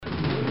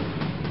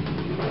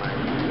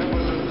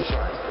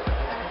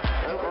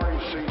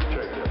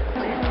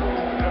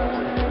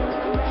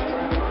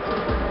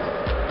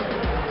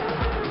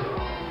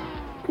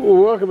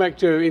Well, welcome back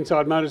to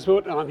Inside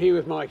Motorsport. I'm here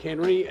with Mike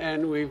Henry,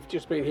 and we've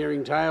just been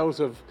hearing tales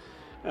of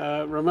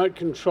remote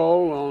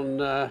control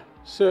on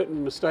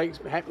certain mistakes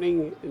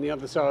happening in the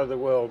other side of the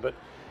world. But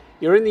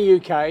you're in the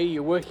UK,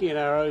 you're working at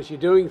Arrows,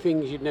 you're doing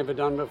things you'd never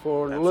done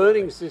before, and Absolutely.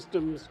 learning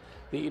systems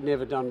that you'd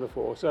never done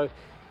before. So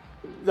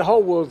the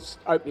whole world's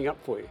opening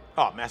up for you.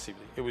 Oh,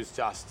 massively. It was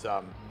just,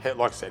 like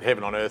I said,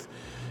 heaven on earth.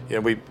 You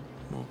know, we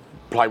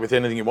played with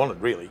anything you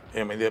wanted, really.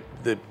 I mean,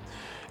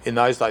 in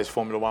those days,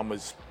 Formula One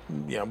was,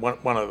 you know,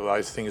 one of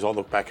those things I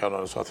look back on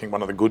as, I think,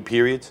 one of the good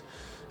periods.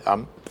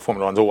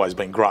 Formula One's always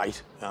been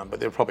great, but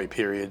there are probably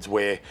periods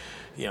where,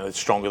 you know, it's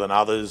stronger than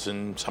others,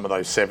 and some of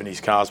those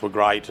 70s cars were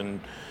great,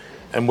 and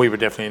we were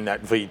definitely in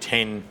that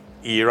V10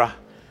 era,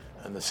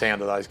 and the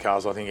sound of those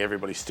cars I think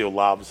everybody still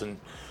loves, and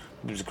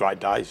it was great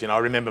days. You know, I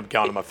remember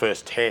going to my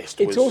first test.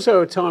 It's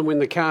also a time when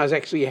the cars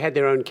actually had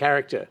their own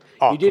character.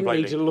 Oh, you didn't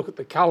completely. need to look at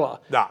the colour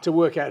No. to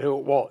work out who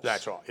it was.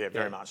 That's right, yeah,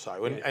 very much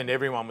so. And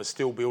everyone was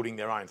still building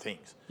their own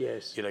things.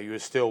 Yes. You know, you were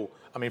still,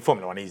 I mean,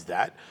 Formula One is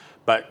that,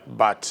 but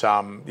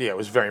yeah, it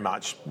was very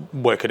much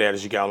work it out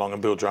as you go along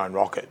and build your own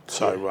rocket.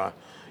 So,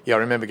 I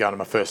remember going to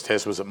my first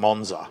test was at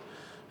Monza,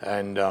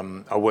 and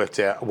I walked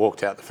out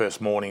the first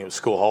morning, it was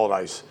school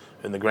holidays,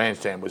 and the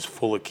grandstand was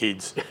full of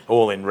kids,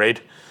 all in red.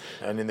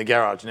 And in the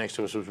garage next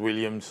to us was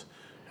Williams,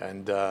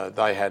 and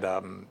they had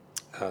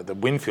the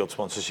Winfield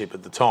sponsorship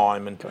at the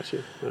time, and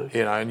Gotcha.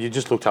 you know, and you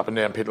just looked up and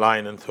down pit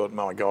lane and thought,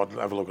 my God,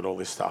 have a look at all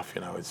this stuff. You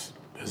know, it's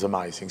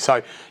amazing.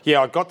 So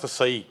yeah, I got to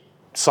see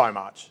so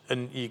much,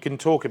 and you can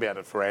talk about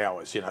it for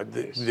hours. You know,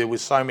 there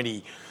was so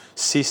many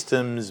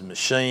systems,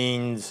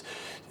 machines,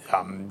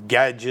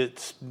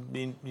 gadgets.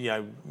 You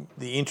know,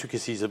 the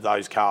intricacies of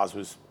those cars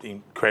was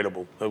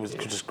incredible. It was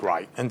just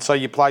great, and so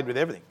you played with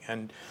everything,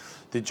 and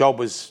the job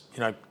was, you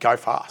know, go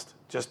fast,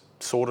 just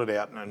sort it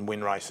out and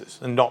win races.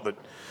 And not that,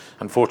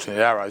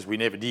 unfortunately, at Arrows we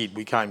never did.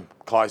 We came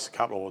close a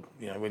couple of,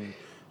 you know, when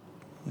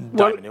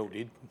Damon Hill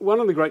did. One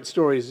of the great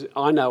stories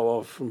I know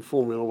of from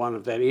Formula One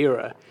of that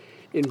era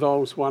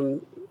involves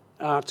one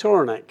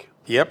Toronak.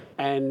 Yep.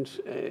 And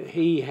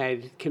he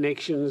had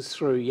connections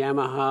through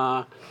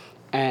Yamaha,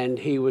 and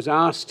he was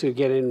asked to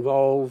get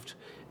involved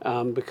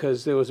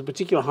because there was a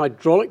particular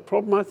hydraulic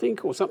problem, I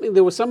think, or something.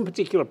 There was some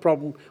particular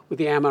problem with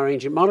the Yamaha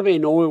engine. It might have been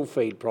an oil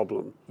feed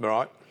problem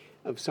Right.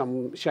 of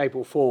some shape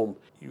or form.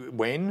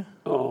 When?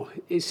 Oh,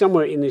 it's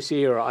somewhere in this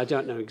era. I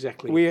don't know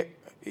exactly.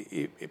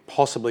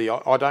 Possibly.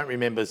 I don't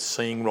remember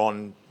seeing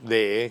Ron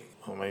there.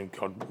 I mean,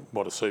 God,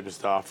 what a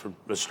superstar for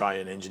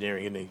Australian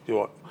engineering, isn't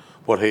he?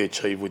 What he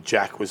achieved with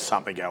Jack was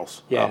something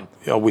else. Yeah.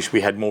 I wish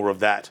we had more of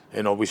that,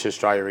 and I wish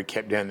Australia had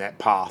kept down that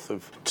path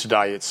of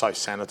today. It's so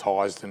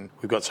sanitised, and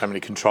we've got so many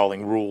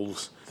controlling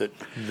rules that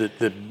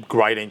the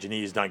great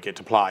engineers don't get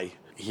to play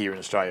here in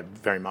Australia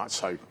very much.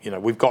 So, you know,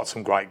 we've got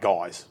some great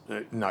guys,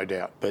 no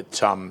doubt, but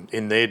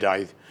in their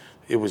day,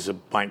 it was a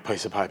blank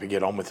piece of paper,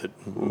 get on with it,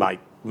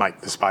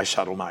 make the space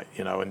shuttle, mate,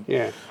 you know, and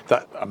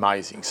that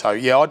amazing. So,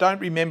 yeah, I don't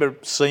remember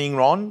seeing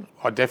Ron.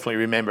 I definitely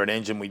remember an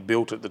engine we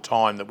built at the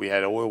time that we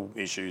had oil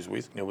issues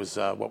with. It was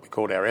what we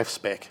called our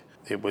F-spec.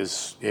 It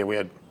was,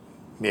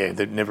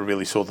 they never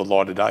really saw the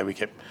light of day. We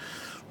kept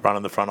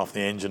running the front off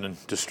the engine and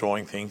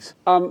destroying things.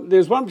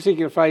 There's one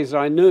particular phase that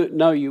I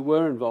know you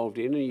were involved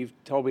in, and you've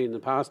told me in the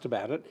past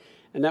about it,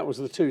 and that was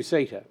the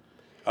two-seater.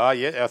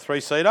 Yeah, our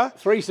three-seater.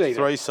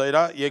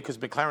 Three-seater, yeah, because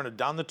McLaren had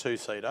done the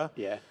two-seater.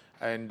 Yeah.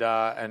 And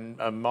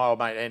my old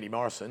mate Andy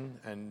Morrison,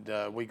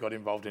 and we got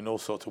involved in all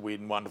sorts of weird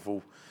and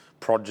wonderful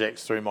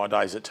projects through my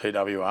days at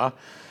TWR.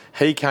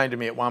 He came to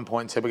me at one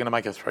point and said, we're going to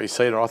make a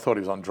three-seater. I thought he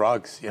was on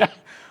drugs. You know,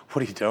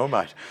 what are you doing,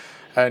 mate?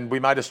 And we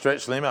made a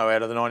stretch limo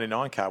out of the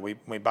 99 car. We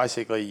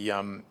basically,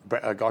 a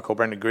guy called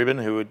Brendan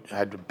Gribben, who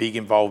had a big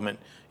involvement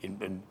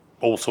in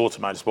all sorts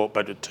of motorsport,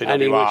 but at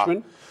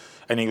TWR.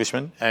 An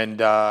Englishman.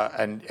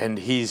 And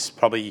he's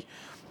probably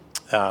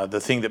the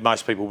thing that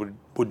most people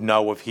would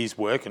know of his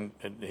work, and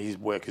his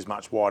work is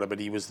much wider, but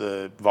he was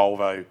the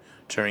Volvo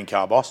touring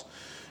car boss.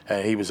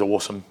 And he was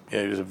awesome.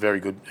 Yeah, he was a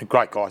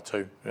great guy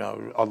too. You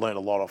know, I learned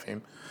a lot off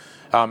him.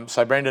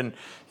 So Brendan,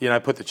 you know,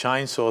 put the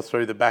chainsaw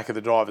through the back of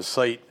the driver's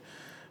seat,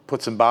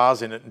 put some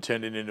bars in it and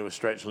turned it into a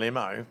stretch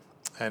limo,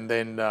 and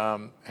then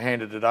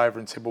handed it over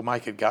and said, well,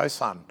 make it go,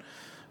 son.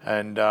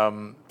 And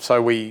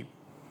so we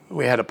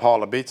had a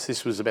pile of bits.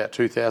 This was about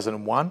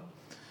 2001.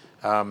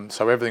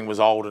 So everything was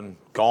old and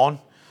gone.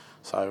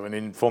 So, and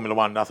in Formula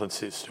One, nothing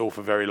sits still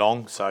for very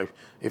long. So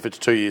if it's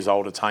 2 years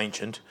old, it's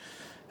ancient.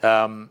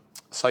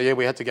 So yeah,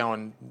 we had to go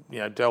and, you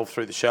know, delve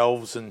through the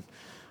shelves and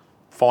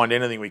find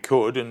anything we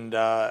could and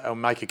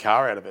make a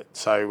car out of it.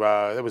 So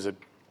that was a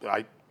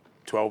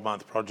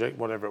 12-month project,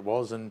 whatever it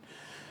was, and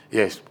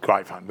yes,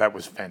 great fun. That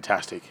was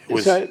fantastic.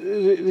 So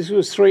this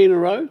was three in a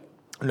row?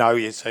 No,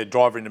 yes, a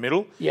driver in the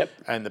middle. Yep.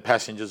 And the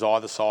passengers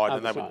either side,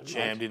 and they were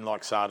jammed in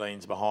like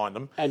sardines behind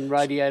them. And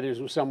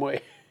radiators were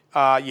somewhere.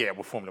 Yeah,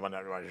 well, Formula One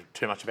don't worry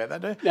too much about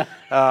that, do you?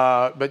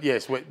 No. But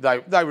yes,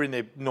 they were in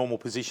their normal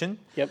position.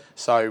 Yep.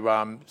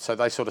 So so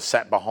they sort of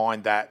sat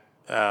behind that,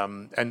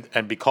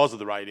 and because of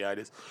the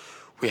radiators,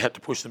 we had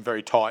to push them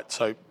very tight.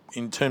 So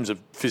in terms of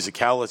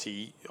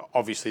physicality,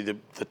 obviously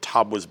the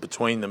tub was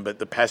between them, but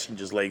the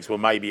passengers' legs were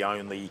maybe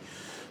only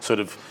sort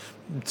of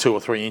 2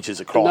 or 3 inches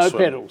across. No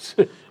pedals.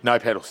 No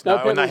pedals. No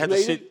No, and they had to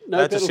pedals sit. needed? No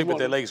They had to pedals sit with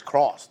their wanted? legs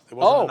crossed. There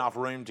wasn't Oh. enough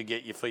room to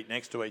get your feet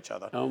next to each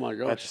other. Oh, my You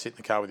had gosh. to sit in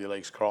the car with your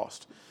legs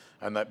crossed,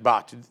 and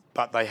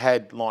but they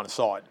had line of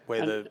sight.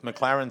 Where the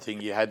McLaren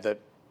thing, you had that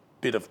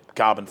bit of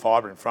carbon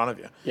fibre in front of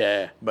you.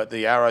 Yeah. But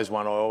the Arrows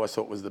one, I always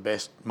thought was the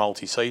best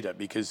multi-seater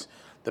because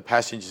the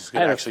passengers could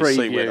Had a actually free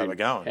see where view. they were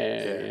going. Yeah,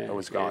 It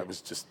was yeah. It was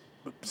just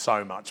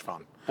so much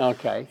fun.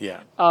 Okay.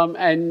 Yeah.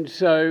 And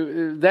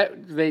so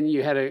then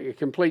you had a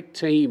complete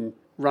team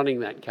running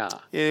that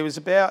car. Yeah, there was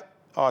about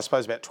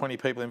 20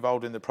 people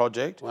involved in the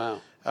project.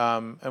 Wow.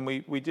 And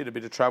we did a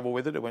bit of travel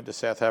with it. It went to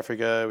South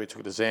Africa. We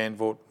took it to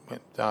Zandvoort.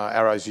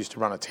 Arrows used to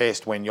run a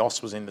test when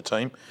Jos was in the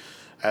team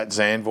at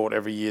Zandvoort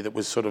every year that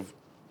was sort of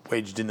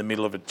wedged in the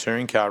middle of a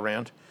touring car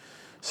round.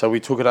 So we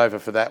took it over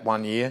for that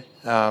 1 year.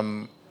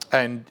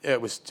 And it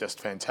was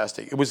just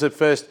fantastic. It was at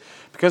first,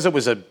 because it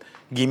was a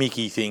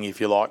gimmicky thing, if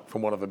you like, for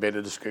want of a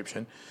better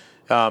description,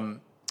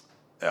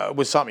 it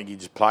was something you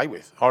just play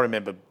with. I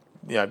remember,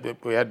 we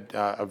had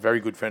a very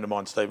good friend of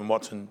mine, Stephen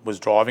Watson, was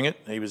driving it.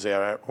 He was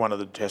one of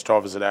the test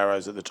drivers at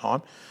Arrows at the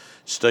time.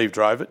 Steve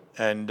drove it,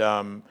 and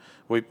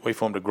we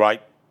formed a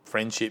great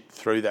friendship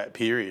through that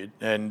period.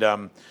 And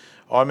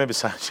I remember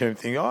saying to him,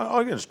 thinking,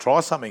 I'm going to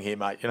try something here,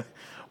 mate.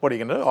 What are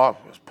you going to do? Oh,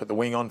 just put the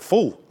wing on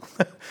full.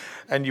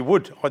 And you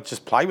would. I'd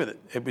just play with it.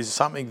 It was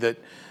something that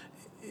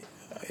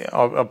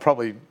I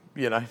probably,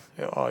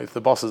 if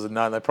the bosses had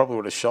known, they probably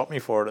would have shot me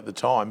for it at the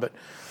time. But,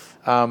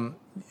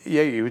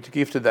 you were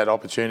gifted that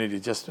opportunity to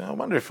just, I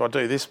wonder if I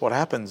do this, what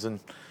happens? And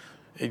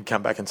he'd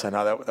come back and say,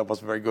 no, that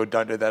wasn't very good.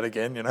 Don't do that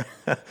again,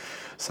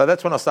 So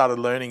that's when I started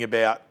learning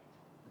about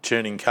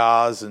tuning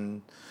cars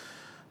and,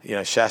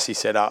 chassis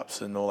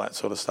setups and all that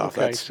sort of stuff.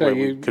 Okay, That's so where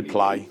we could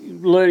play.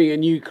 Learning a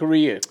new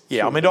career.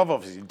 Yeah, I mean, I've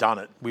obviously done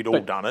it. We'd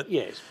all done it.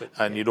 Yes, but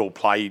And you'd all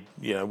played,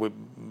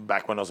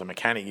 back when I was a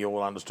mechanic, you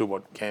all understood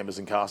what cambers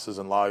and casters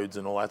and loads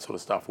and all that sort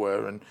of stuff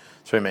were. And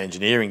through my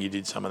engineering, you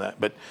did some of that.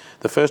 But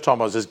the first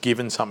time I was just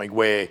given something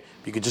where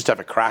you could just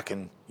have a crack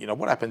and,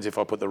 what happens if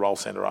I put the roll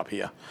centre up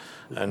here?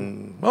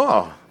 And,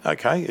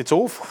 okay, it's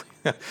awful.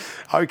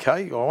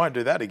 Okay, I won't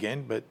do that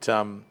again. But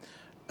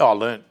I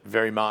learnt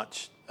very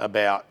much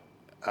about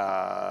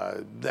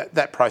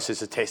that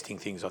process of testing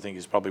things. I think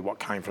is probably what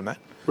came from that.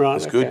 Right, It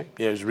was good. okay.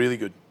 Yeah, it was really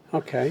good.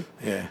 Okay.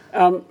 Yeah.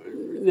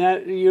 Now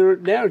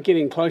you're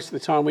getting close to the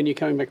time when you're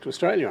coming back to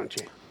Australia, aren't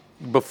you?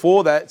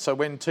 Before that, so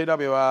when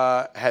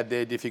TWR had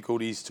their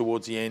difficulties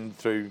towards the end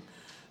through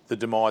the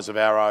demise of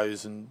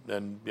Arrows, and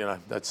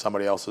that's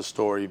somebody else's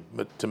story,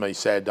 but to me,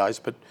 sad days,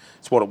 but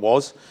it's what it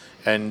was.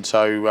 And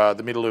so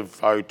the middle of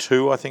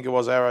 2002, I think it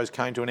was, Arrows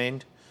came to an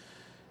end.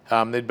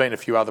 There'd been a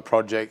few other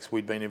projects.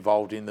 We'd been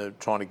involved in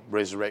trying to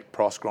resurrect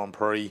Prost Grand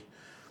Prix.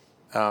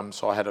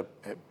 So I had a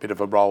bit of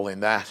a role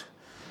in that.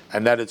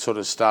 And that had sort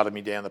of started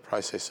me down the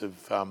process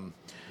of, a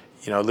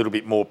little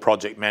bit more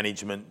project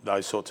management,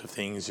 those sorts of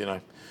things,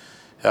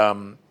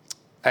 so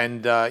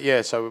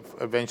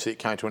eventually it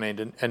came to an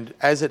end. And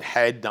as it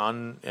had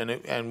done,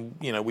 and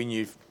we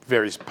knew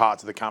various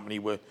parts of the company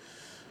were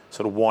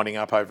sort of winding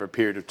up over a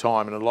period of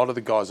time, and a lot of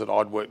the guys that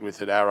I'd worked with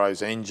at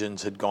Arrows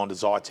Engines had gone to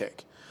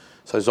Zytec.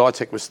 So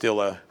Zytec was still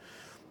a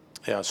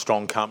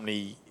strong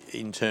company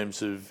in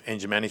terms of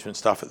engine management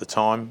stuff at the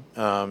time,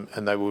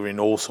 and they were in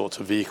all sorts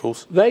of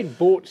vehicles. They'd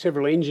bought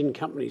several engine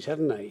companies,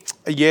 hadn't they?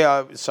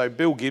 Yeah, so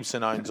Bill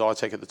Gibson owned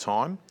Zytec at the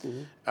time,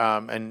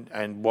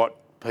 and what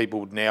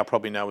people now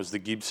probably know as the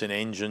Gibson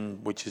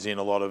engine, which is in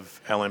a lot of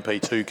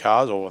LMP2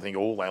 cars, or I think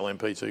all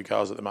LMP2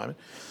 cars at the moment.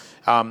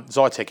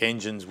 Zytec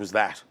Engines was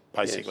that,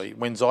 basically. Yes.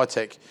 When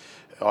Zytec...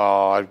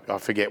 I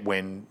forget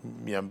when,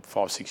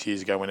 5-6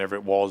 years ago, whenever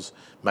it was,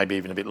 maybe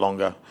even a bit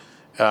longer,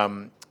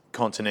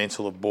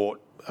 Continental have bought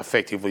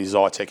effectively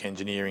Zytec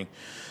Engineering.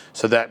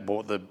 So that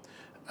bought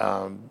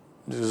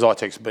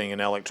Zytec, being an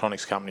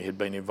electronics company, had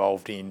been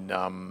involved in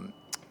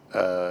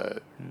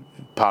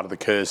part of the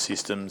KERS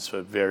systems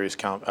for various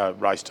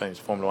race teams,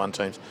 Formula 1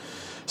 teams.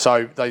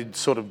 So they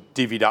sort of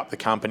divvied up the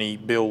company.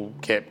 Bill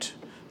kept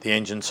the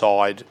engine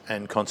side,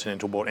 and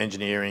Continental bought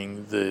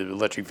engineering, the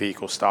electric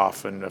vehicle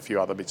stuff, and a few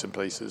other bits and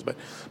pieces.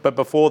 But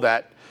before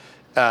that,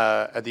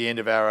 at the end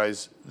of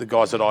Arrows, the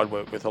guys that I'd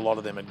worked with, a lot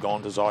of them had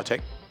gone to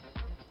Zytec,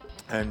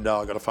 and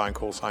I got a phone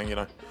call saying,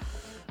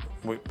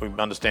 we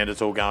understand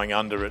it's all going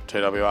under at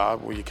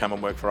TWR. Will you come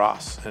and work for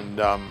us? And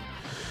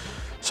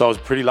so I was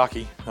pretty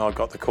lucky. I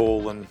got the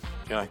call, and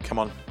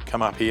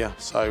come up here.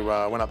 So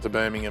I went up to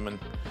Birmingham and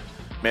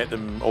met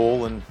them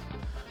all, and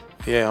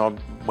I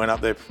went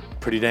up there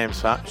pretty damn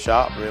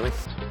sharp, really.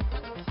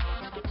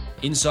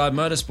 Inside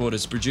Motorsport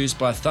is produced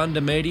by Thunder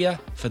Media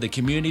for the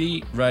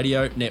Community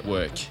Radio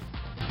Network.